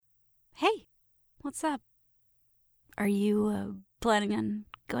Hey, what's up? Are you planning on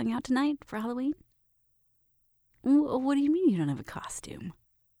going out tonight for Halloween? What do you mean you don't have a costume?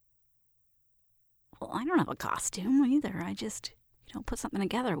 Well, I don't have a costume either. I just, put something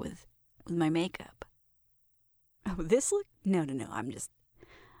together with my makeup. Oh, this look? No.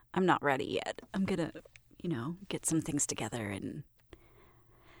 I'm not ready yet. I'm gonna, get some things together and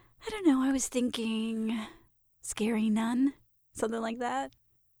I don't know. I was thinking scary nun, something like that.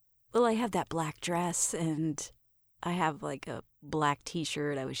 Well, I have that black dress and I have like a black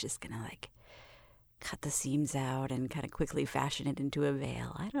t-shirt. I was just gonna cut the seams out and kind of quickly fashion it into a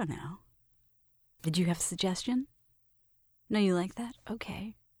veil. I don't know. Did you have a suggestion? No, you like that?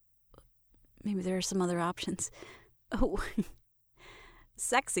 Okay. Maybe there are some other options. Oh,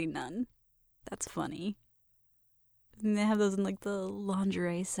 sexy nun. That's funny. And they have those in the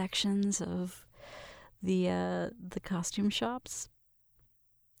lingerie sections of the costume shops.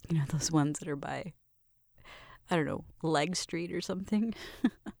 Those ones that are by, I don't know, Leg Street or something.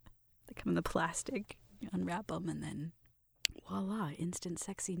 They come in the plastic, you unwrap them, and then voila, instant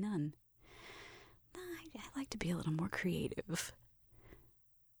sexy nun. I like to be a little more creative.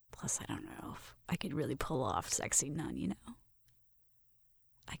 Plus, I don't know if I could really pull off sexy nun,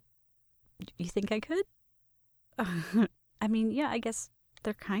 You think I could? I mean, yeah, I guess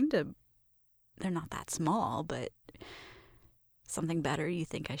they're not that small, but something better. You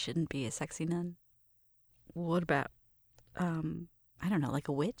think I shouldn't be a sexy nun? What about, I don't know, like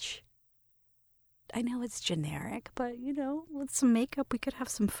a witch? I know it's generic, but, with some makeup, we could have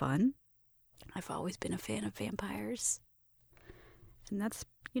some fun. I've always been a fan of vampires. And that's,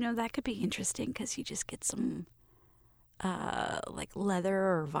 that could be interesting because you just get some, leather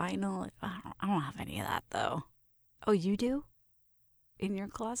or vinyl. I don't have any of that, though. Oh, you do? In your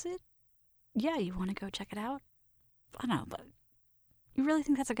closet? Yeah, you want to go check it out? I don't know, but you really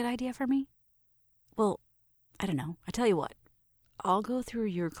think that's a good idea for me? Well, I don't know. I tell you what. I'll go through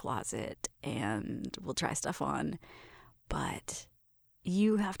your closet and we'll try stuff on, but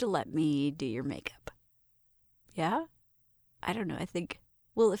you have to let me do your makeup. Yeah? I don't know. I think,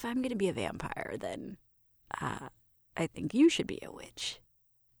 well, if I'm going to be a vampire, then I think you should be a witch.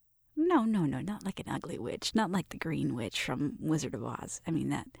 No, not like an ugly witch. Not like the green witch from Wizard of Oz. I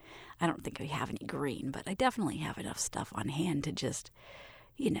mean, I don't think we have any green, but I definitely have enough stuff on hand to just,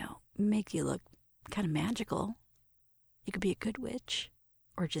 make you look kind of magical. You could be a good witch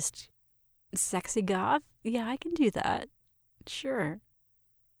or just sexy goth. Yeah, I can do that. Sure.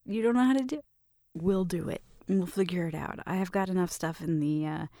 You don't know how to do it? We'll do it. We'll figure it out. I have got enough stuff in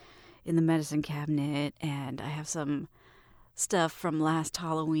the medicine cabinet, and I have some stuff from last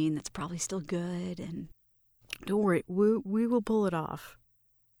Halloween that's probably still good, and don't worry, we will pull it off.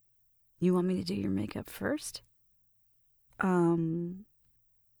 You want me to do your makeup first? Let's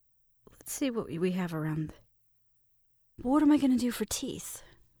see what we have around. What am I going to do for teeth?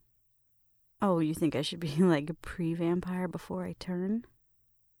 Oh, you think I should be like a pre-vampire before I turn?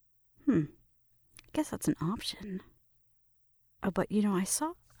 I guess that's an option. Oh, but I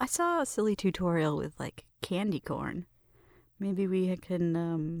saw a silly tutorial with candy corn. Maybe we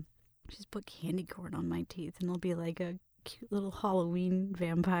can just put candy corn on my teeth and it'll be like a cute little Halloween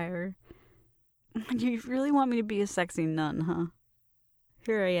vampire. You really want me to be a sexy nun, huh?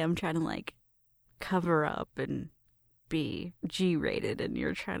 Here I am trying to cover up and be G-rated, and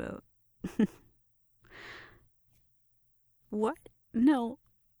you're trying to... What? No.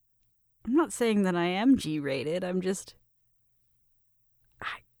 I'm not saying that I am G-rated. I'm just...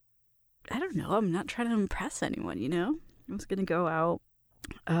 I don't know. I'm not trying to impress anyone, I was going to go out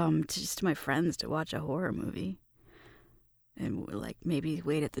just to my friends to watch a horror movie. And maybe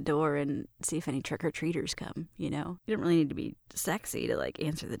wait at the door and see if any trick-or-treaters come, You don't really need to be sexy to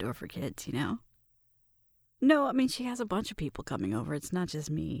answer the door for kids, No, I mean, she has a bunch of people coming over. It's not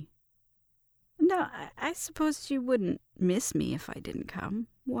just me. No, I suppose you wouldn't miss me if I didn't come.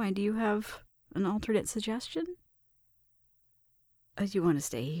 Why, do you have an alternate suggestion? Do you want to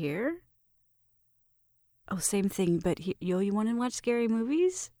stay here? Oh, same thing, but you want to watch scary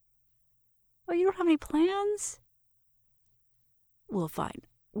movies? Oh, you don't have any plans? Well, fine.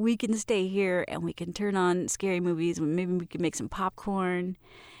 We can stay here and we can turn on scary movies. Maybe we can make some popcorn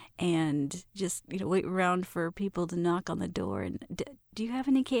and just, wait around for people to knock on the door. And do you have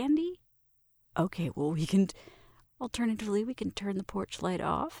any candy? Okay, well, alternatively, we can turn the porch light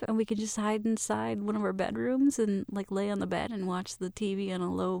off and we can just hide inside one of our bedrooms and lay on the bed and watch the TV on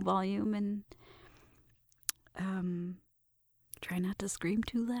a low volume and try not to scream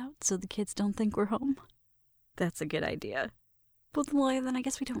too loud so the kids don't think we're home. That's a good idea. Well, then I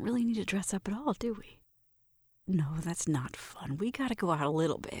guess we don't really need to dress up at all, do we? No, that's not fun. We gotta go out a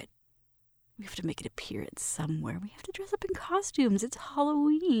little bit. We have to make an appearance somewhere. We have to dress up in costumes. It's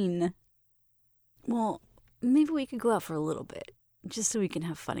Halloween. Well, maybe we could go out for a little bit, just so we can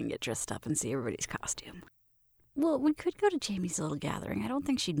have fun and get dressed up and see everybody's costume. Well, we could go to Jamie's little gathering. I don't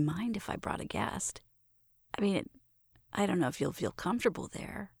think she'd mind if I brought a guest. I mean, I don't know if you'll feel comfortable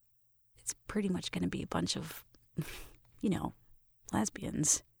there. It's pretty much going to be a bunch of,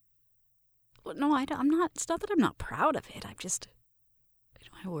 lesbians. Well, no, I'm not. It's not that I'm not proud of it.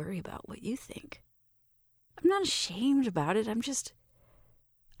 I worry about what you think. I'm not ashamed about it. I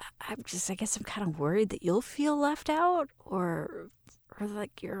guess I'm kind of worried that you'll feel left out or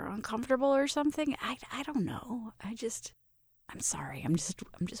like you're uncomfortable or something. I don't know. I'm sorry. I'm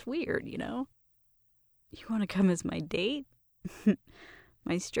just weird, You want to come as my date?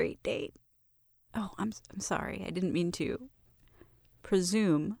 My straight date? Oh, I'm sorry. I didn't mean to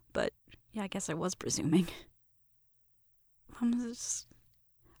presume, but yeah, I guess I was presuming.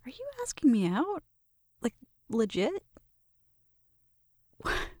 Are you asking me out? Like, legit?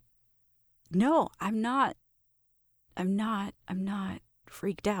 No, I'm not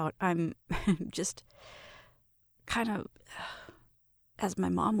freaked out. I'm just kind of, as my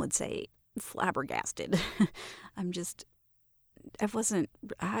mom would say, flabbergasted. I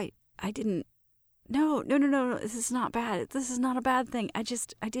didn't, no, this is not bad. This is not a bad thing.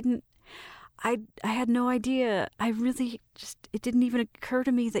 I had no idea. It didn't even occur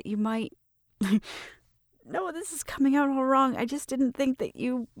to me that you might, no, this is coming out all wrong. I just didn't think that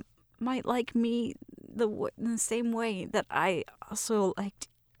you might like me in the same way that I also liked.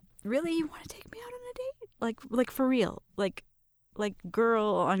 Really, you want to take me out on a date? Like for real? Like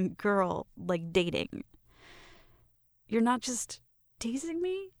girl on girl, like dating? You're not just teasing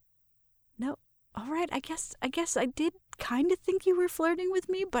me? No. All right, I guess I did kind of think you were flirting with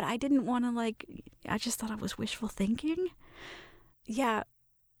me, but I didn't want to I just thought it was wishful thinking. Yeah,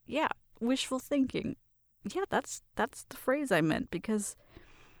 wishful thinking. Yeah, that's the phrase I meant, because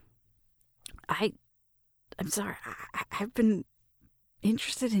I'm sorry, I've been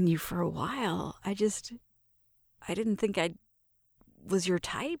interested in you for a while. I didn't think I was your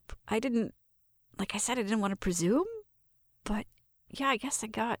type. Like I said, I didn't want to presume, but yeah, I guess I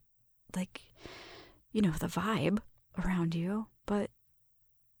got, the vibe around you, but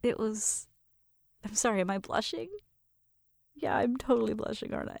I'm sorry, am I blushing? Yeah, I'm totally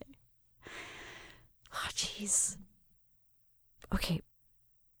blushing, aren't I? Oh, jeez. Okay.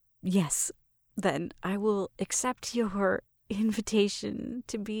 Yes, then I will accept your invitation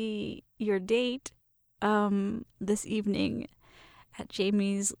to be your date this evening at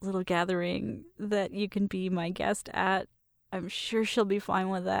Jamie's little gathering that you can be my guest at. I'm sure she'll be fine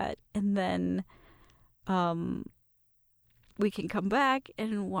with that. And then we can come back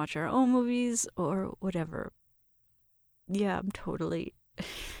and watch our own movies or whatever. Yeah, I'm totally...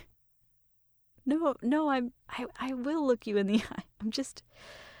 No, I will look you in the eye.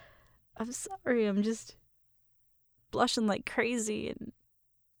 I'm sorry, I'm just blushing like crazy, and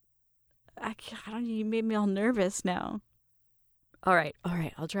I don't know, you made me all nervous now. All right,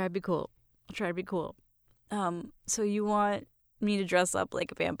 I'll try to be cool. So you want me to dress up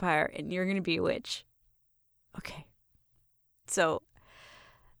like a vampire and you're gonna be a witch? Okay. So,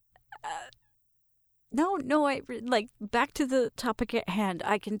 back to the topic at hand.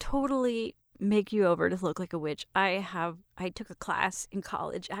 I can totally make you over to look like a witch. I took a class in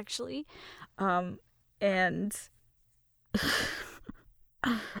college, actually, and I'm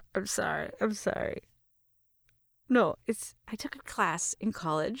sorry. No, I took a class in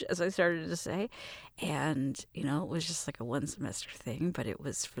college, as I started to say, and, it was just like a 1 semester thing, but it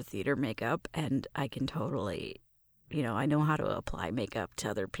was for theater makeup, and I can totally, I know how to apply makeup to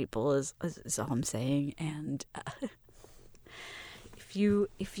other people is all I'm saying, and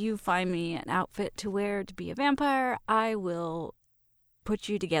if you find me an outfit to wear to be a vampire, I will put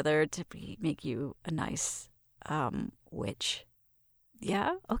you together to make you a nice witch.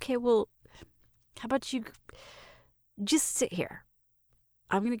 Yeah? Okay, well, how about you just sit here?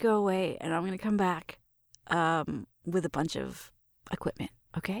 I'm going to go away and I'm going to come back with a bunch of equipment,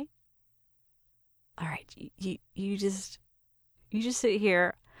 okay? All right, you just sit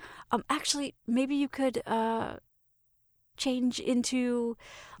here. Actually, maybe you could change into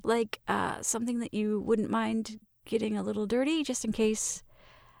something that you wouldn't mind getting a little dirty, just in case.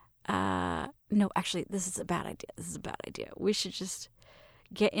 No, actually, this is a bad idea. We should just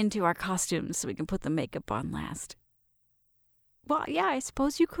get into our costumes so we can put the makeup on last. Well, yeah, I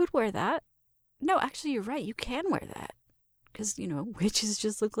suppose you could wear that. No, actually, you're right. You can wear that. Because, witches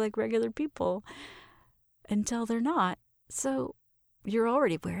just look like regular people until they're not. So you're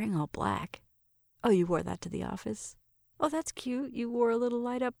already wearing all black. Oh, you wore that to the office? Oh, that's cute. You wore a little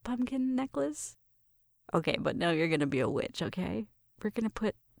light up pumpkin necklace? Okay, but now you're gonna be a witch, okay? We're gonna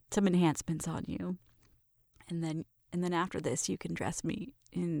put some enhancements on you. And then after this you can dress me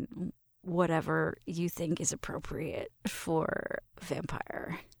in whatever you think is appropriate for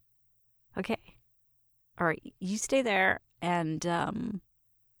vampire. Okay. All right, you stay there and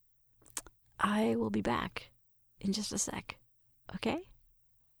I will be back in just a sec. Okay?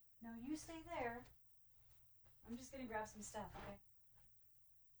 No, you stay there. I'm just gonna grab some stuff, okay?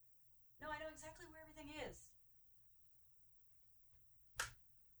 No, I know exactly where everything is.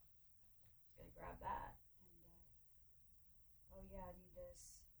 Just gonna grab that. And, oh yeah, I need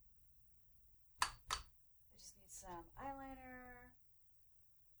this. I just need some eyeliner.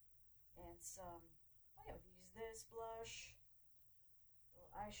 And some, oh yeah, we can use this blush. A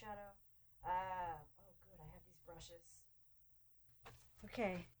little eyeshadow. Oh good, I have these brushes.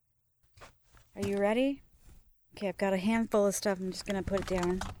 Okay. Are you ready? Okay, I've got a handful of stuff. I'm just gonna put it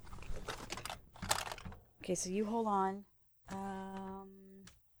down. Okay, so you hold on.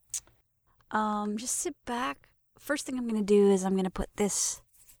 Just sit back. First thing I'm gonna do is I'm gonna put this.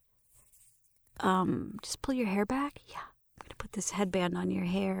 Just pull your hair back. Yeah, I'm gonna put this headband on your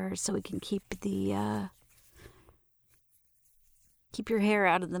hair so we can keep your hair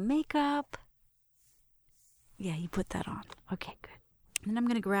out of the makeup. Yeah, you put that on. Okay, good. And then I'm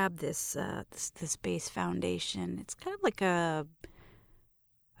gonna grab this this base foundation. It's kind of like a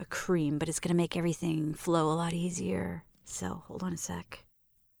cream, but it's gonna make everything flow a lot easier. So hold on a sec.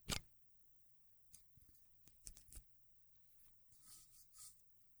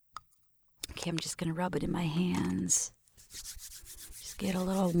 Okay, I'm just gonna rub it in my hands. Just get a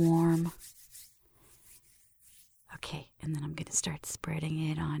little warm. Okay, and then I'm gonna start spreading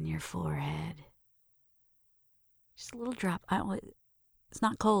it on your forehead. Just a little drop. It's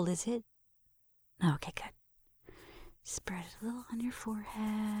not cold, is it? Okay, good. Spread it a little on your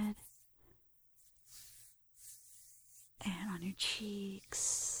forehead. And on your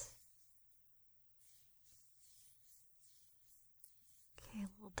cheeks. Okay, a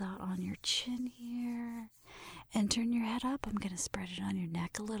little dot on your chin here. And turn your head up. I'm going to spread it on your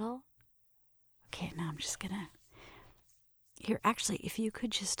neck a little. Okay, now I'm just going to... Here, actually, if you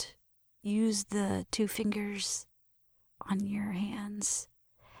could just use the 2 fingers on your hands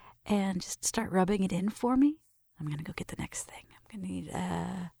and just start rubbing it in for me. I'm going to go get the next thing. I'm going to need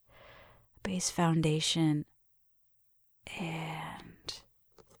a base foundation. And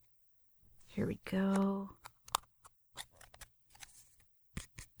here we go.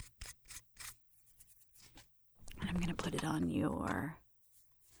 And I'm going to put it on your...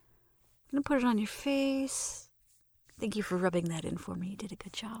 I'm going to put it on your face. Thank you for rubbing that in for me. You did a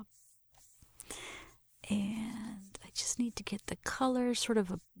good job. And I just need to get the color, sort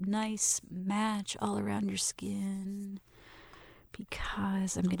of a nice match all around your skin,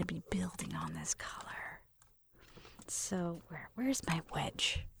 because I'm going to be building on this color. So where's my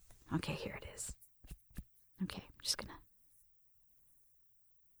wedge? Okay, here it is. Okay, I'm just going to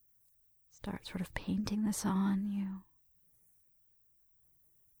start sort of painting this on you.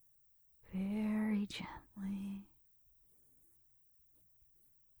 Very gently.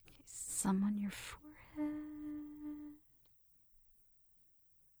 Okay, some on your forehead.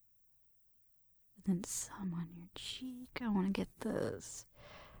 And then some on your cheek. I want to get those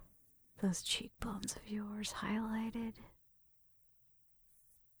cheekbones of yours highlighted.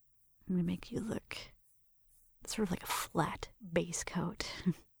 I'm going to make you look sort of like a flat base coat.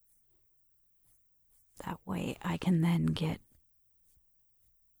 That way I can then get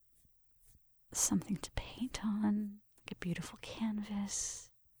something to paint on, like a beautiful canvas.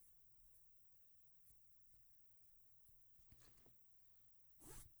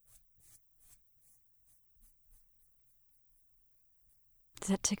 Does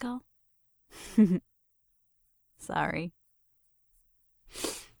that tickle? Sorry.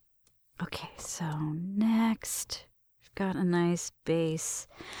 Okay, so next, we've got a nice base.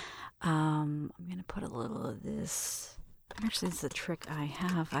 I'm going to put a little of this. Actually, this is the trick I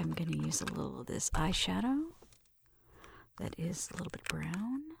have. I'm going to use a little of this eyeshadow that is a little bit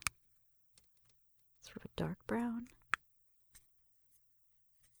brown. Sort of a dark brown.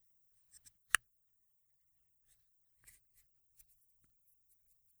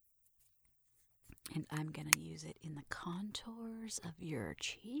 And I'm going to use it in the contours of your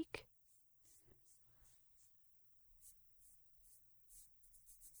cheek.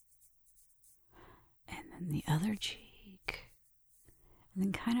 And then the other cheek. And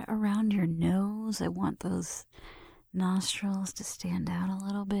then kind of around your nose. I want those nostrils to stand out a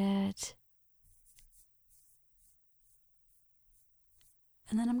little bit.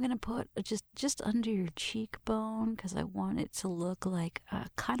 And then I'm going to put just under your cheekbone, because I want it to look like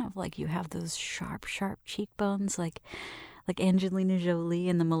kind of like you have those sharp cheekbones, like Angelina Jolie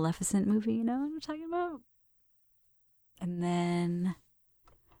in the Maleficent movie, you know what I'm talking about? And then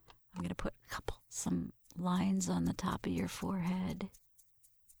I'm going to put some lines on the top of your forehead.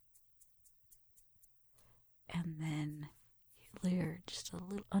 And then layer just a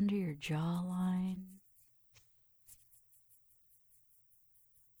little under your jawline.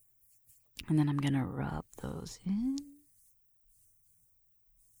 And then I'm going to rub those in.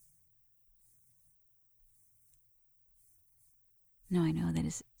 No, I know that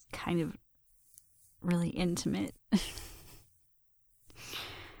is kind of really intimate.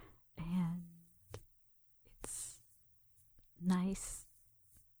 And it's nice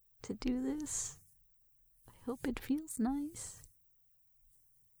to do this. I hope it feels nice.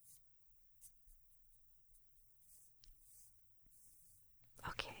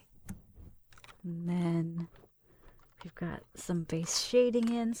 Okay. And then we've got some base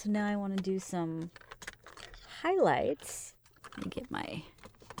shading in, so now I want to do some highlights. Let me get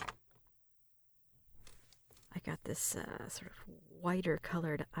I got this sort of whiter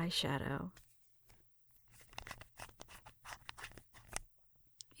colored eyeshadow.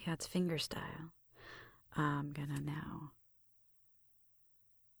 Yeah, it's finger style. I'm gonna now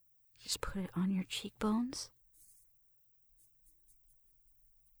just put it on your cheekbones.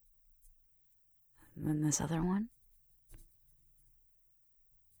 And then this other one.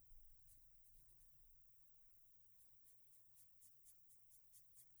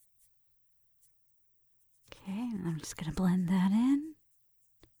 Okay, and I'm just going to blend that in.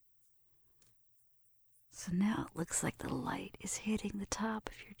 So now it looks like the light is hitting the top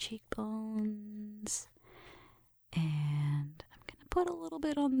of your cheekbones. And I'm going to put a little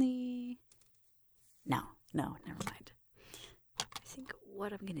bit on the... No, never mind. I think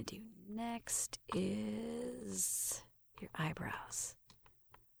what I'm going to do next is your eyebrows.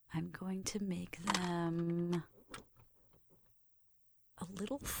 I'm going to make them a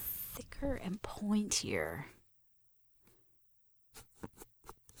little thicker and pointier.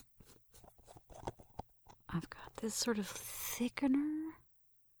 I've got this sort of thickener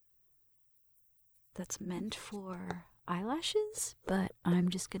that's meant for eyelashes, but I'm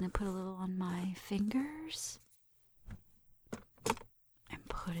just going to put a little on my fingers and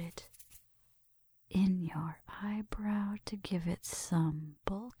put it in your eyebrow to give it some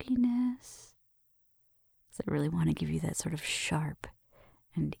bulkiness. So I really want to give you that sort of sharp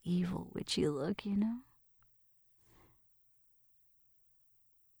and evil witchy look, you know?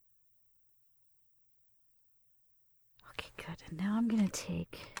 Okay, good. And now I'm going to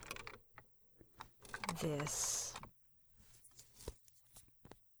take this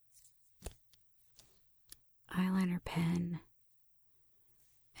eyeliner pen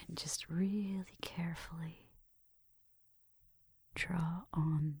and just really carefully draw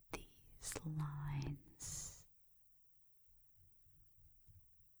on these lines.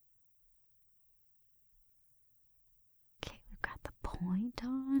 Okay, we've got the point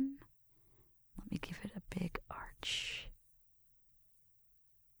on. Let me give it a big arch.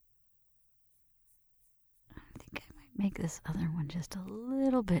 I think I might make this other one just a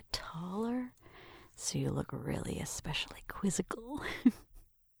little bit taller so you look really especially quizzical.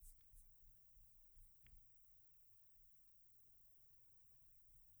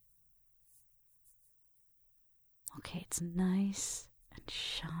 Okay, it's nice and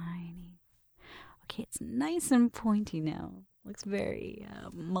shiny. Okay, it's nice and pointy now. Looks very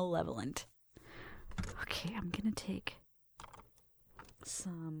malevolent. Okay, I'm gonna take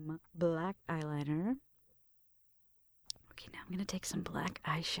some black eyeliner. Okay, now I'm gonna take some black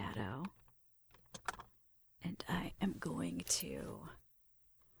eyeshadow. And I am going to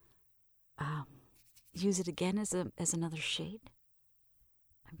use it again as another shade.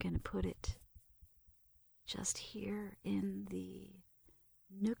 I'm gonna put it just here in the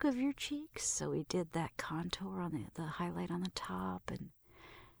nook of your cheeks. So we did that contour on the highlight on the top and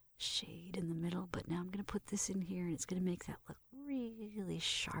shade in the middle. But now I'm going to put this in here and it's going to make that look really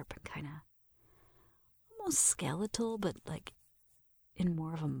sharp and kind of almost skeletal, but like in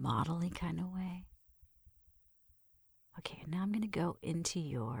more of a modelly kind of way. Okay, and now I'm going to go into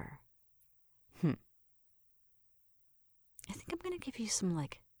your... I think I'm going to give you some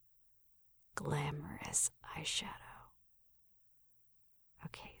like glamorous eyeshadow.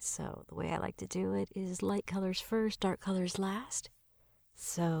 Okay, so the way I like to do it is light colors first, dark colors last.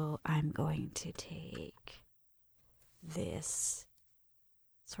 So I'm going to take this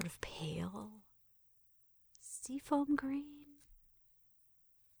sort of pale seafoam green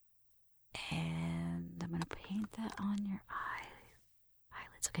and I'm going to paint that on your eyelid.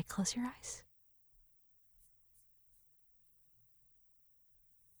 It's okay. Close your eyes.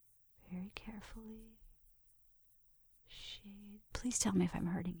 Very carefully. Shade. Please tell me if I'm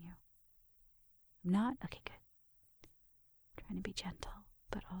hurting you. I'm not? Okay, good. Trying to be gentle,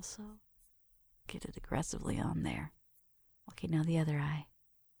 but also get it aggressively on there. Okay, now the other eye.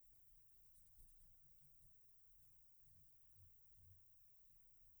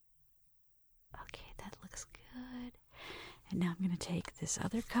 Okay, that looks good. And now I'm going to take this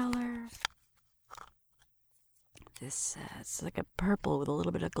other color. This, it's like a purple with a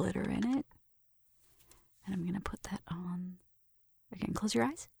little bit of glitter in it. And I'm going to put that on. Again, close your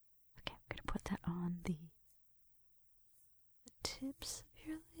eyes. Okay, I'm going to put that on the tips of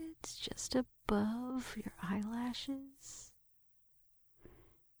your lids, just above your eyelashes.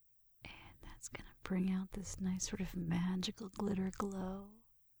 And that's going to bring out this nice sort of magical glitter glow.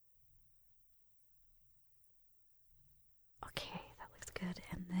 Okay, that looks good.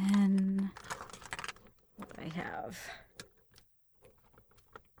 And then what do I have?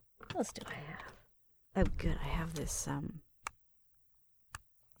 What else do I have? Oh, good. I have this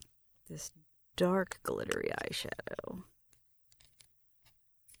this dark glittery eyeshadow.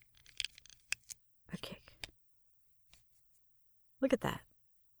 Okay. Look at that.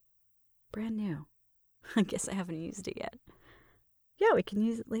 Brand new. I guess I haven't used it yet. Yeah, we can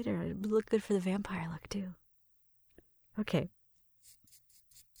use it later. It would look good for the vampire look, too. Okay.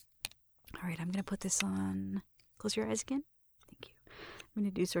 All right, I'm going to put this on. Close your eyes again. Thank you. I'm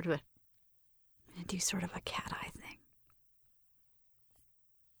going to do sort of a cat eye thing.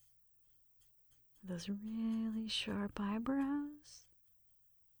 Those really sharp eyebrows.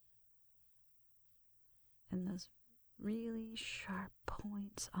 And those really sharp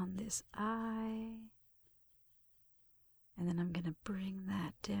points on this eye. And then I'm going to bring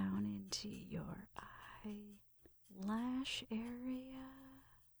that down into your eyelash area.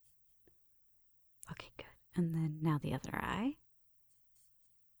 Okay, good. And then now the other eye.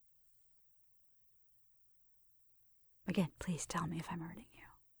 Again, please tell me if I'm hurting you.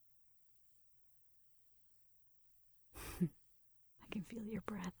 I can feel your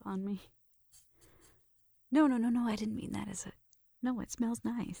breath on me. No, I didn't mean that as a... No, it smells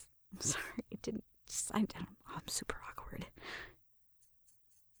nice. I'm sorry, it didn't... I'm super awkward.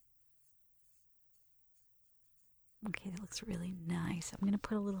 Okay, that looks really nice. I'm going to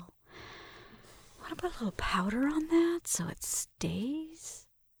put a little... I want to put a little powder on that so it stays.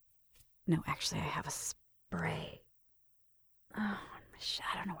 No, actually, I have a spray. Oh,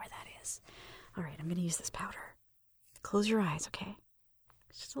 I don't know where that is. All right, I'm going to use this powder. Close your eyes, okay?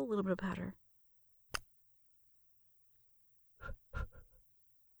 Just a little bit of powder.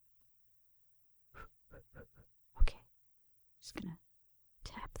 Okay, just going to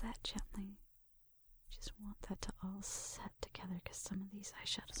tap that gently. Just want that to all set together because some of these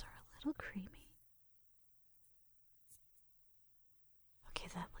eyeshadows are a little creamy. Okay,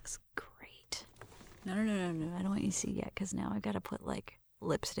 that looks great. No, I don't want you to see yet because now I got to put like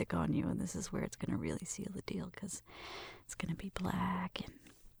lipstick on you and this is where it's going to really seal the deal because it's going to be black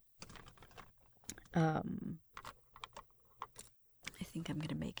and I think I'm going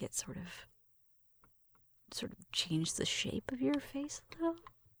to make it sort of change the shape of your face a little.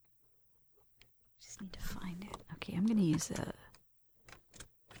 Just need to find it. Okay, I'm going to use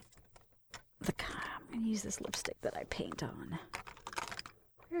I'm going to use this lipstick that I paint on.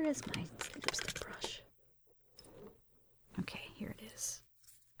 Where is my lipstick brush? Okay, here it is.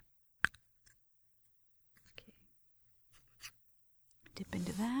 Okay. Dip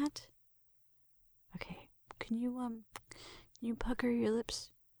into that. Okay. Can you pucker your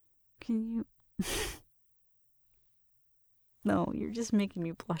lips? Can you... No, you're just making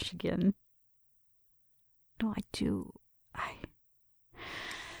me blush again. No, I do.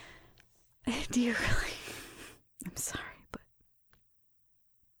 Do you really? I'm sorry, but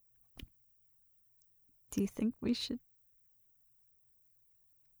do you think we should?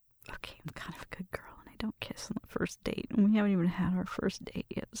 Okay, I'm kind of a good girl and I don't kiss on the first date and we haven't even had our first date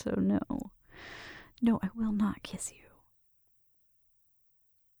yet, so no. No, I will not kiss you.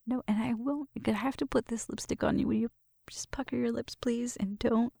 No, and I won't. I have to put this lipstick on you. Will you just pucker your lips, please, and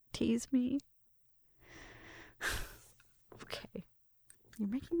don't tease me? Okay. You're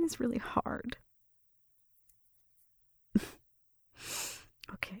making this really hard.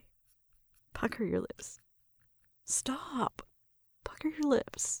 Okay. Pucker your lips. Stop. Pucker your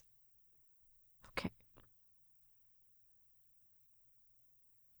lips. Okay.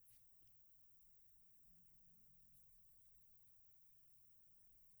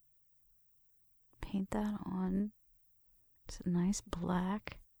 Paint that on. It's a nice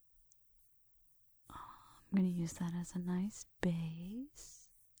black. I'm going to use that as a nice base.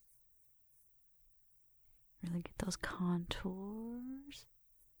 Really get those contours.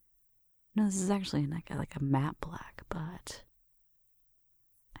 No, this is actually like a matte black, but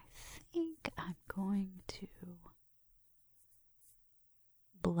I think I'm going to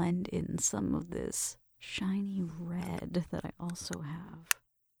blend in some of this shiny red that I also have.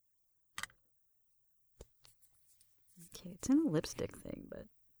 Okay, it's in a lipstick thing, but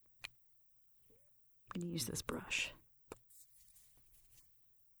I'm going to use this brush.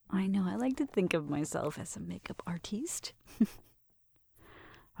 I know, I like to think of myself as a makeup artiste.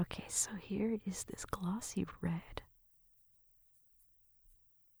 Okay, so here is this glossy red.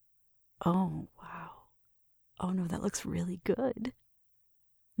 Oh, wow. Oh no, that looks really good.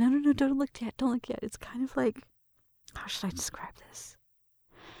 No, don't look yet, don't look yet. It's kind of like, how should I describe this?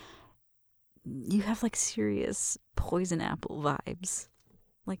 You have like serious poison apple vibes.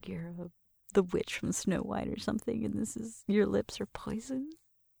 Like you're the witch from Snow White or something, and your lips are poison.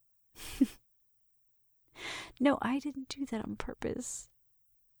 No, I didn't do that on purpose.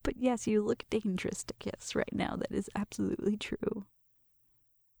 But yes, you look dangerous to kiss right now. That is absolutely true.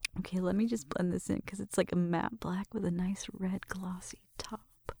 Okay, let me just blend this in because it's like a matte black with a nice red glossy top.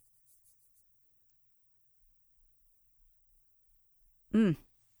 And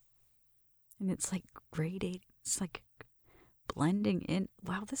it's like gradating. It's like blending in.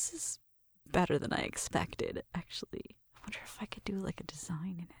 Wow, this is better than I expected, actually. I wonder if I could do like a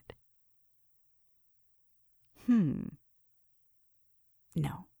design in it.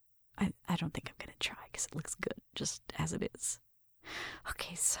 No, I don't think I'm going to try because it looks good just as it is.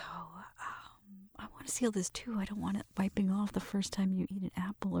 Okay, so I want to seal this too. I don't want it wiping off the first time you eat an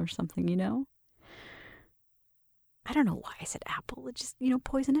apple or something, you know? I don't know why I said apple. It's just,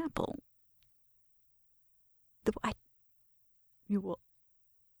 poison apple. You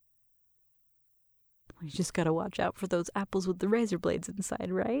just gotta watch out for those apples with the razor blades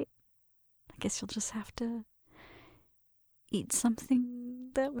inside, right? I guess you'll just have to eat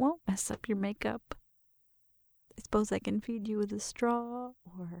something that won't mess up your makeup. I suppose I can feed you with a straw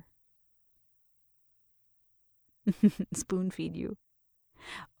or spoon feed you.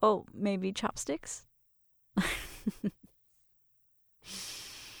 Oh, maybe chopsticks? Oh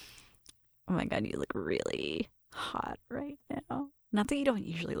my god, you look really hot right now. Not that you don't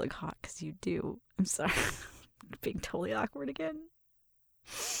usually look hot, because you do. I'm sorry. Being totally awkward again.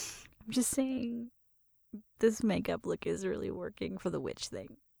 I'm just saying this makeup look is really working for the witch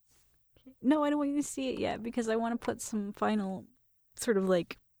thing. No, I don't want you to see it yet because I want to put some final sort of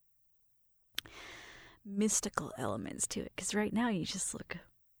like mystical elements to it. Because right now you just look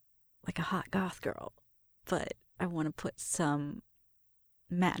like a hot goth girl. But I want to put some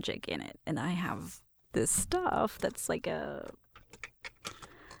magic in it. And I have this stuff that's like a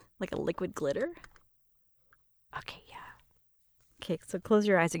liquid glitter. Okay, yeah. Okay, so close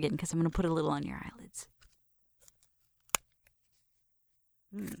your eyes again because I'm going to put a little on your eyelids.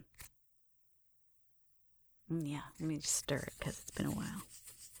 Yeah, let me just stir it because it's been a while.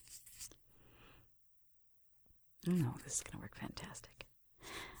 Oh, this is going to work fantastic.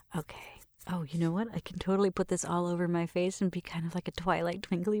 Okay. Oh, you know what? I can totally put this all over my face and be kind of like a Twilight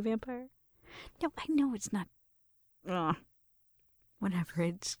twinkly vampire. No, I know it's not. Whatever,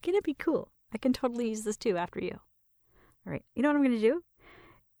 it's going to be cool. I can totally use this too after you. All right, you know what I'm going to do?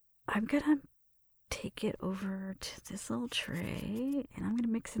 I'm going to take it over to this little tray, and I'm going to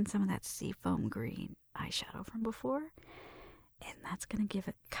mix in some of that seafoam green eyeshadow from before, and that's going to give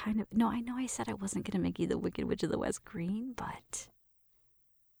it kind of... No, I know I said I wasn't going to make you the Wicked Witch of the West green, but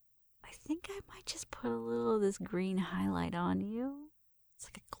I think I might just put a little of this green highlight on you. It's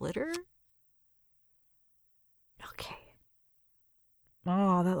like a glitter. Okay.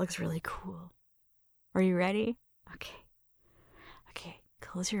 Oh, that looks really cool. Are you ready? Okay. Okay,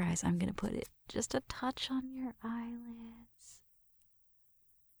 close your eyes. I'm going to put it just a touch on your eyelids.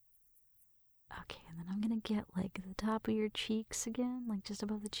 Okay, and then I'm going to get like the top of your cheeks again, like just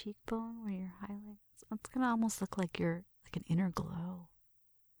above the cheekbone where your highlights. It's going to almost look like you're like an inner glow.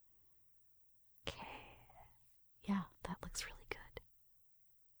 Okay. Yeah, that looks really good.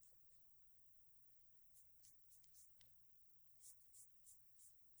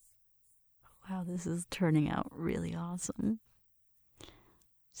 Wow, this is turning out really awesome.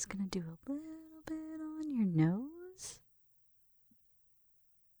 Just gonna do a little bit on your nose.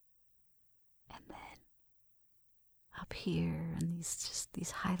 And then up here and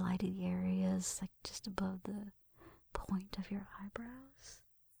these highlighted areas, like just above the point of your eyebrows.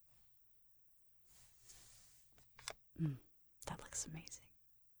 That looks amazing.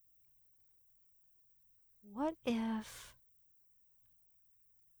 What if...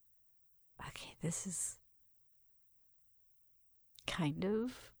 Okay, this is kind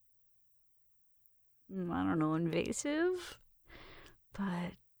of I don't know, invasive.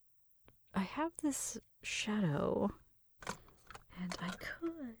 But I have this shadow, and I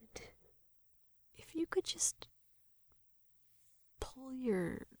could, if you could just pull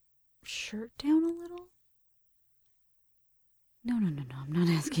your shirt down a little. No, I'm not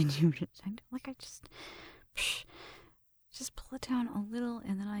asking you to, just pull it down a little,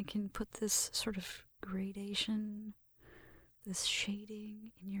 and then I can put this sort of gradation, this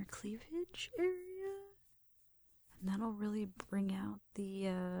shading in your cleavage area. And that'll really bring out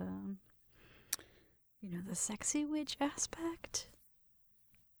the, the sexy witch aspect.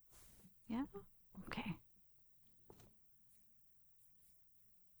 Yeah? Okay.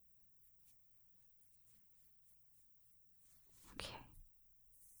 Okay.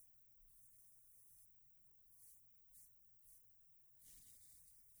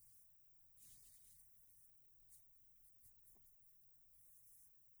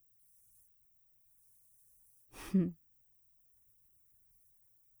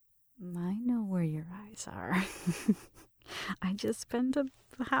 I know where your eyes are. I just spent a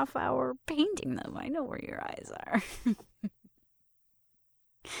half hour painting them. I know where your eyes are.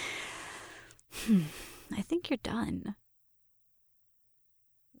 I think you're done.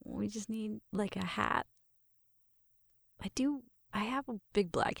 We just need, like, a hat. I have a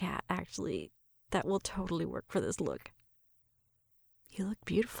big black hat, actually, that will totally work for this look. You look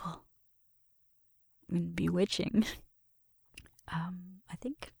beautiful. I mean, bewitching. I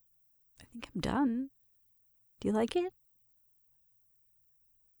think I'm done. Do you like it?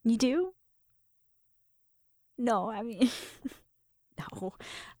 You do? No, I mean, no.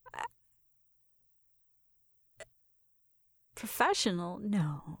 Professional?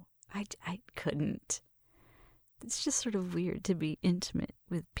 No, I couldn't. It's just sort of weird to be intimate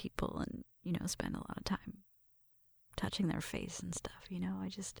with people and, spend a lot of time touching their face and stuff,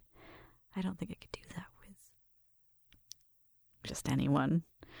 I don't think I could do that with just anyone.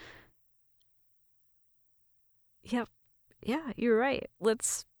 Yep. Yeah, you're right.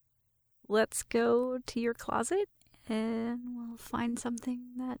 Let's go to your closet and we'll find something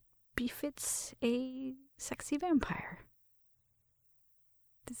that befits a sexy vampire.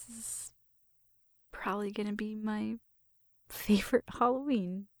 This is probably gonna be my favorite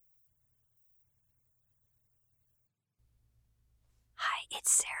Halloween. Hi, it's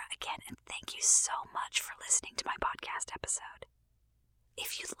Sarah again, and thank you so much for listening to my podcast episode.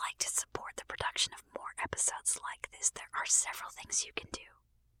 If you'd like to support the production of more episodes like this, there are several things you can do.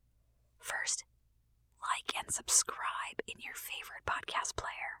 First, like and subscribe in your favorite podcast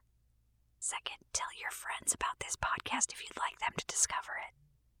player. Second, tell your friends about this podcast if you'd like them to discover it.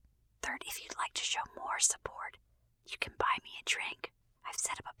 Third, if you'd like to show more support, you can buy me a drink. I've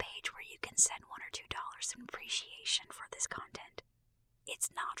set up a page where you can send $1 or $2 in appreciation for this content.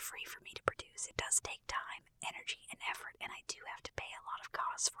 It's not free for me to produce. It does take time, energy, and effort, and I do have to pay a lot of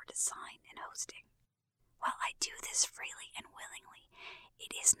costs for design and hosting. While I do this freely and willingly,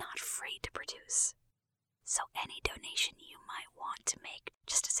 it is not free to produce. So any donation you might want to make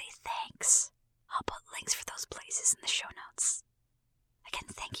just to say thanks, I'll put links for those places